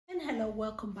Hello,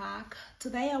 welcome back.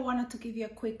 Today I wanted to give you a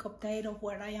quick update of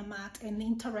where I am at and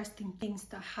interesting things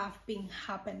that have been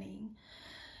happening.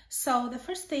 So the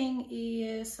first thing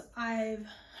is I've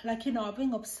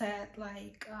been upset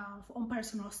on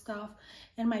personal stuff,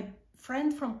 and my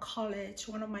friend from college,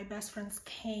 one of my best friends,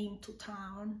 came to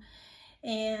town,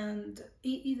 and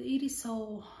it is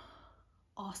so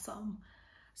awesome.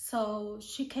 So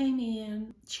she came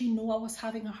in, she knew I was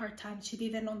having a hard time, she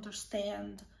didn't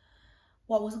understand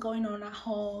what was going on at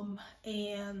home,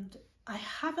 and I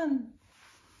haven't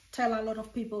tell a lot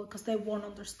of people because they won't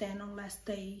understand unless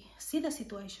they see the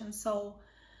situation. So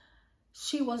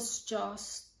she was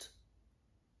just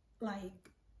like,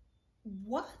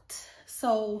 what?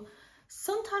 So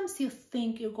sometimes you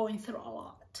think you're going through a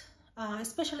lot,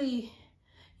 especially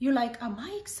you're like, am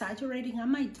I exaggerating?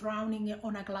 Am I drowning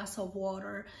on a glass of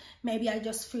water? Maybe I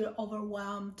just feel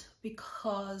overwhelmed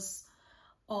because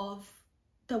of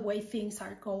the way things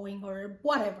are going or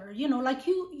whatever,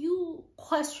 you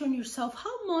question yourself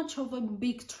how much of a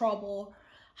big trouble,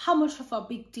 how much of a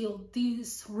big deal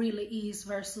this really is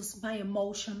versus my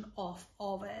emotion of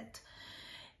it.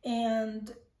 And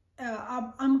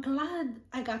I'm glad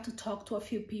I got to talk to a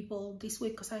few people this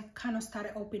week, because I kind of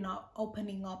started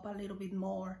opening up a little bit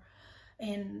more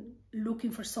and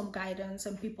looking for some guidance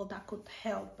and people that could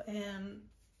help. And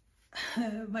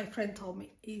my friend told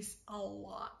me it's a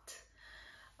lot.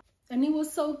 And it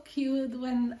was so cute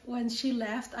when she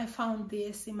left. I found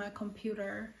this in my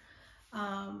computer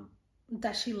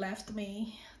that she left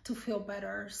me to feel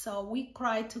better. So we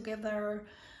cried together.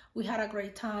 We had a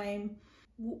great time.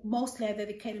 Mostly I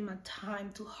dedicated my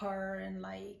time to her and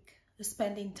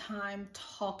spending time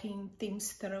talking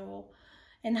things through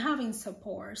and having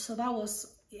support. So that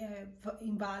was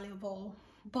invaluable.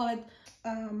 But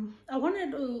I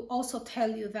wanted to also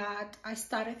tell you that I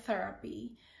started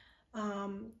therapy.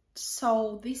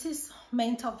 So this is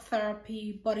mental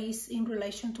therapy, but it's in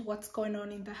relation to what's going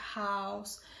on in the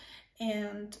house.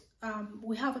 And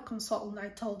we have a consultant, I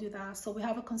told you that. So we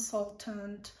have a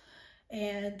consultant,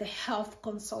 and the health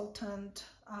consultant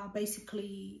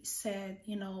basically said,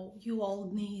 you all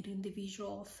need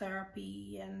individual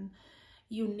therapy and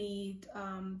you need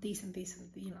this and this,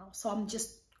 and so I'm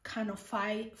just kind of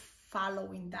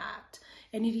following that.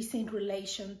 And it is in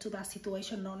relation to that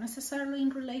situation, not necessarily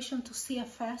in relation to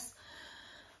CFS.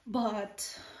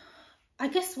 But I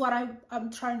guess what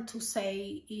I'm trying to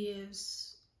say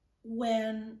is,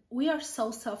 when we are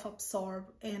so self-absorbed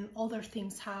and other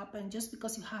things happen, just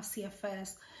because you have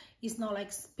CFS, it's not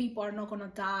like people are not going to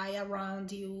die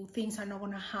around you, things are not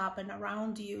going to happen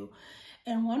around you.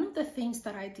 And one of the things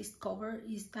that I discovered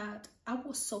is that I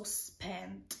was so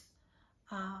spent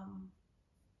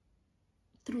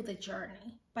through the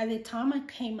journey. By the time I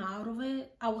came out of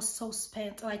it, I was so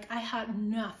spent, like I had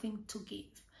nothing to give.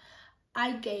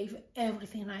 I gave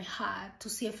everything I had to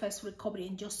CFS recovery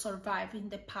and just survive in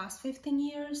the past 15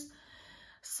 years.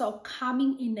 So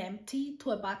coming in empty to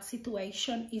a bad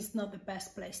situation is not the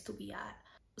best place to be at.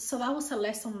 So that was a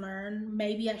lesson learned.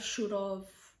 Maybe I should have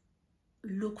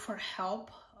looked for help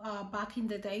back in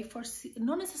the day for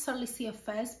not necessarily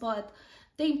CFS, but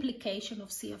the implication of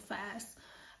CFS.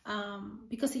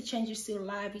 Because it changes your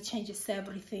life, it changes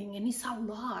everything, and it's a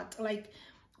lot. Like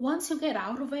once you get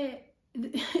out of it,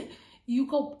 you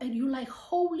go and you're like,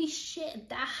 holy shit,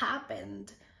 that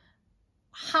happened.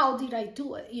 How did I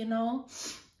do it,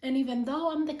 And even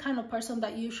though I'm the kind of person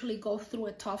that usually go through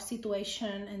a tough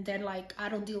situation and then I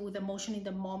don't deal with emotion in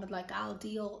the moment, I'll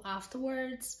deal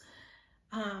afterwards,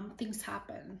 things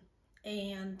happen.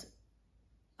 And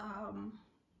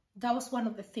that was one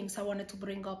of the things I wanted to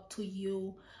bring up to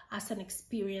you as an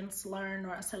experience learned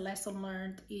or as a lesson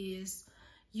learned, is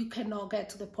you cannot get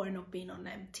to the point of being on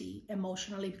empty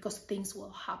emotionally, because things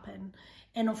will happen.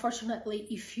 And unfortunately,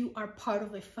 if you are part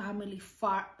of a family,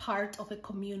 part of a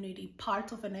community,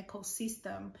 part of an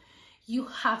ecosystem, you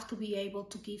have to be able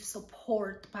to give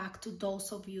support back to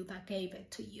those of you that gave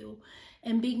it to you,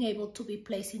 and being able to be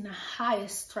placed in a high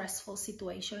stressful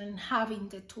situation and having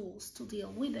the tools to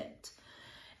deal with it.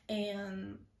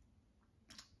 And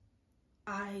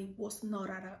I was not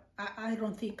I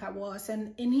don't think I was,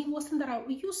 and it wasn't that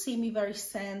you see me very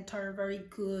centered, very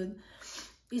good.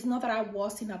 It's not that I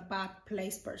was in a bad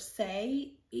place per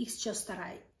se, it's just that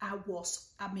I was,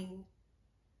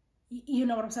 you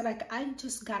know what I'm saying? I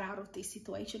just got out of this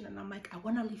situation and I'm like, I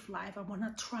want to live life, I want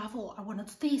to travel, I want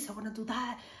to do this, I want to do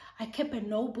that. I kept a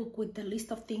notebook with the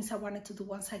list of things I wanted to do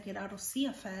once I get out of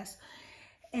CFS.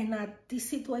 And this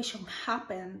situation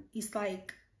happened. It's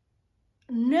like,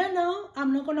 no,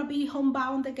 I'm not gonna be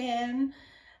homebound again.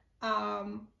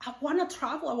 I want to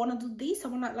travel, I want to do this, I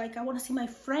want to see my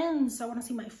friends, I want to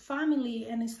see my family.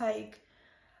 And it's like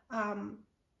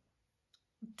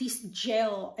this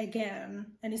jail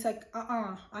again, and it's like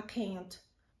I can't.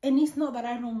 And it's not that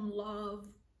I don't love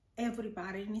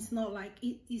everybody, and it's not like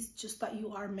it's just that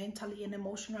you are mentally and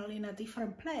emotionally in a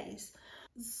different place.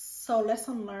 So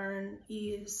lesson learned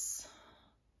is,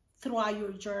 throughout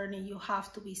your journey, you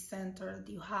have to be centered,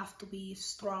 you have to be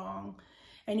strong,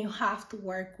 and you have to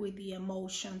work with the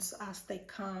emotions as they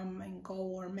come and go.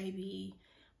 Or maybe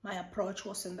my approach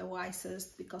wasn't the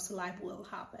wisest, because life will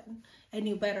happen, and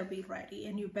you better be ready,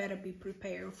 and you better be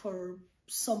prepared for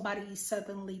somebody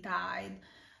suddenly died,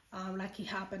 like it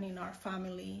happened in our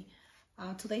family.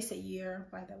 Today's a year,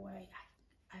 by the way.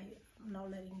 I'm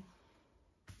not letting,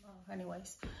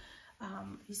 anyways,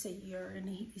 it's a year, and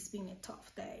it's been a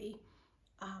tough day,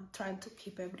 trying to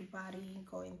keep everybody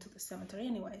going to the cemetery.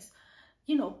 Anyways,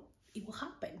 you know, it will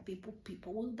happen. People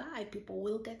will die, people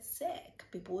will get sick,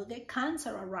 people will get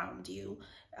cancer around you,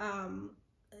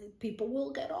 people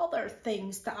will get other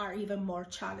things that are even more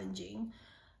challenging.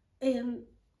 And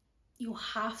you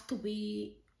have to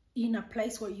be in a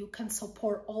place where you can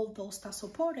support all those that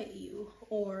supported you,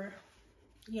 or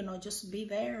you know, just be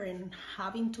there and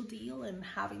having to deal and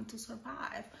having to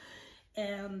survive.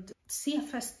 And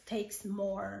CFS takes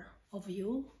more of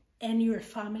you and your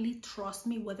family, trust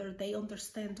me, whether they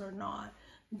understand or not,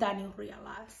 than you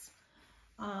realize.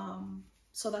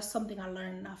 So that's something I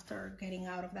learned after getting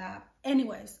out of that.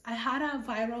 Anyways, I had a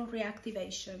viral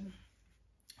reactivation.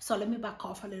 So let me back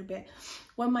off a little bit.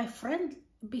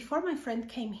 Before my friend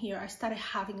came here, I started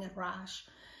having a rash.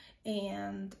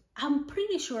 And I'm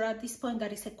pretty sure at this point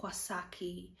that is a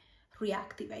Kawasaki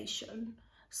reactivation.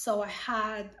 So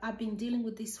I've been dealing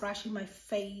with this rash in my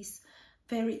face,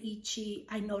 very itchy.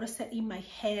 I noticed it in my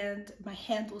hand. My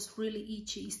hand was really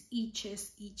itchy,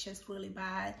 itches really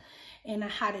bad. And I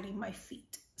had it in my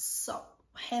feet. So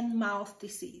hand-mouth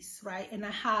disease, right? And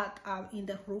I had in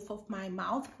the roof of my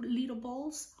mouth little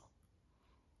balls.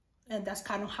 And that's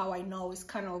kind of how I know. It's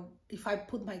kind of, if I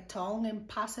put my tongue and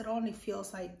pass it on, it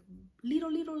feels like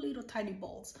little tiny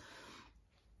balls.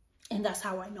 And that's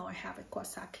how I know I have a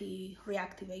Kawasaki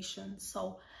reactivation.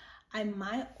 So I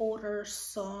might order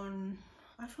some,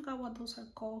 I forgot what those are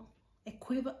called,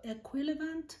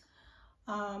 equivalent,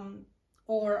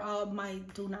 or I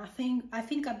might do nothing. I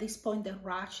think at this point the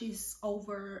rash is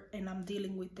over, and I'm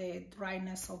dealing with the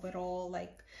dryness of it all,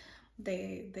 like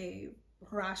the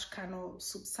rash kind of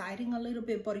subsiding a little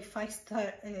bit. But if I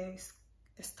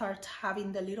start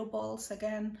having the little balls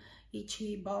again,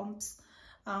 itchy bumps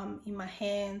in my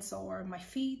hands or my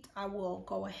feet, I will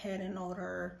go ahead and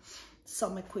order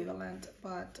some equivalent.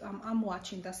 But I'm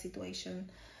watching that situation.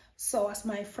 So as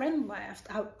my friend left,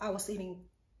 I was eating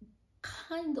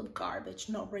kind of garbage,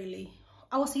 not really.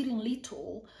 I was eating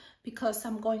little because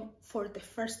I'm going, for the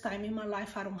first time in my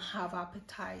life, I don't have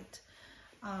appetite.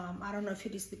 I don't know if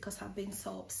it is because I've been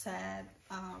so upset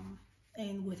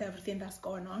and with everything that's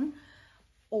going on,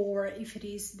 or if it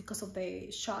is because of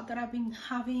the shot that I've been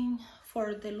having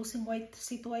for the losing weight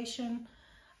situation.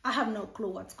 I have no clue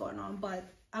what's going on, but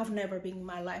I've never been in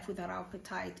my life without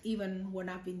appetite. Even when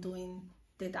I've been doing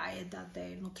the diet that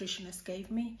the nutritionist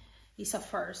gave me, it's a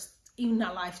first in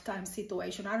a lifetime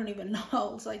situation. I don't even know.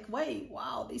 I was like, wait,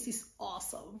 wow, this is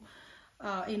awesome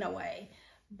in a way.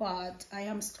 But I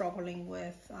am struggling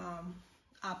with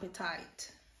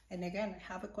appetite. And again,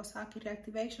 I have a Kawasaki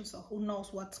reactivation, so who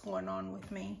knows what's going on with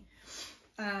me.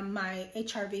 My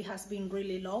HRV has been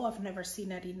really low. I've never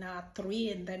seen it in a 3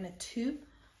 and then a 2.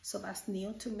 So that's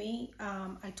new to me.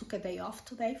 I took a day off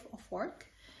today of work,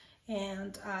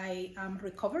 and I am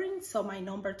recovering. So my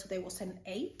number today was an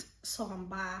 8. So I'm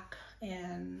back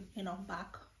and,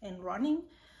 back and running.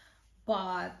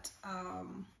 But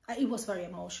it was very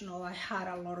emotional. I had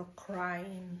a lot of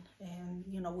crying, and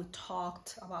we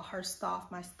talked about her stuff,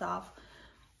 my stuff,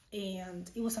 and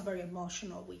it was a very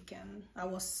emotional weekend. I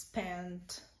was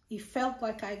spent. It felt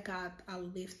like I got a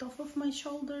lift off of my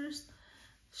shoulders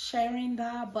sharing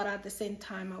that, but at the same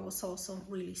time I was also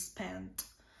really spent.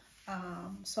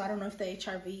 So I don't know if the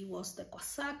HRV was the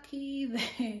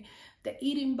Kawasaki, the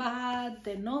eating bad,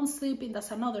 the non-sleeping.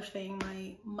 That's another thing.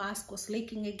 My mask was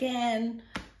leaking again.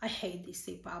 I hate this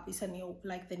CPAP. It's the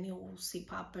new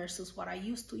CPAP versus what I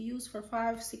used to use for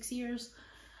 5-6 years.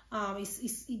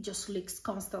 It just leaks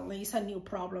constantly. It's a new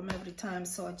problem every time,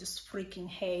 so I just freaking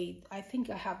hate. I think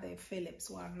I have the Philips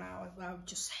one now. I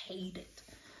just hate it.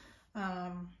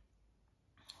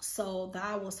 So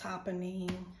that was happening.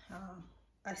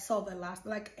 I saw the last,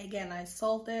 again, I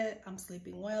solved it. I'm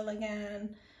sleeping well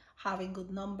again, having good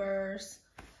numbers.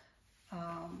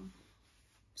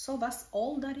 So that's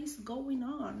all that is going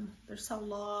on. There's a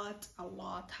lot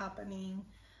happening.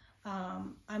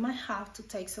 I might have to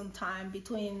take some time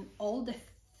between all the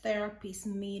therapist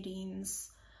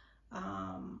meetings,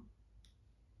 um,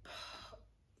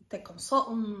 the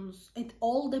consultants, and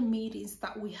all the meetings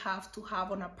that we have to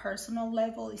have on a personal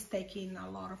level is taking a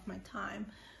lot of my time.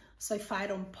 So if I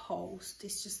don't post,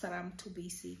 it's just that I'm too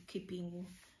busy keeping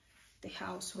the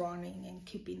house running and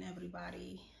keeping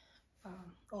everybody,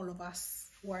 all of us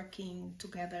working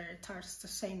together towards the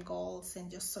same goals, and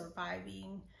just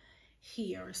surviving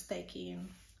here is taking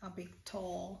a big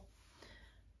toll.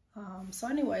 So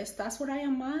anyways, that's where I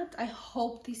am at. I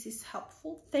hope this is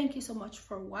helpful. Thank you so much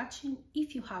for watching.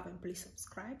 If you haven't, please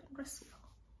subscribe and rest well.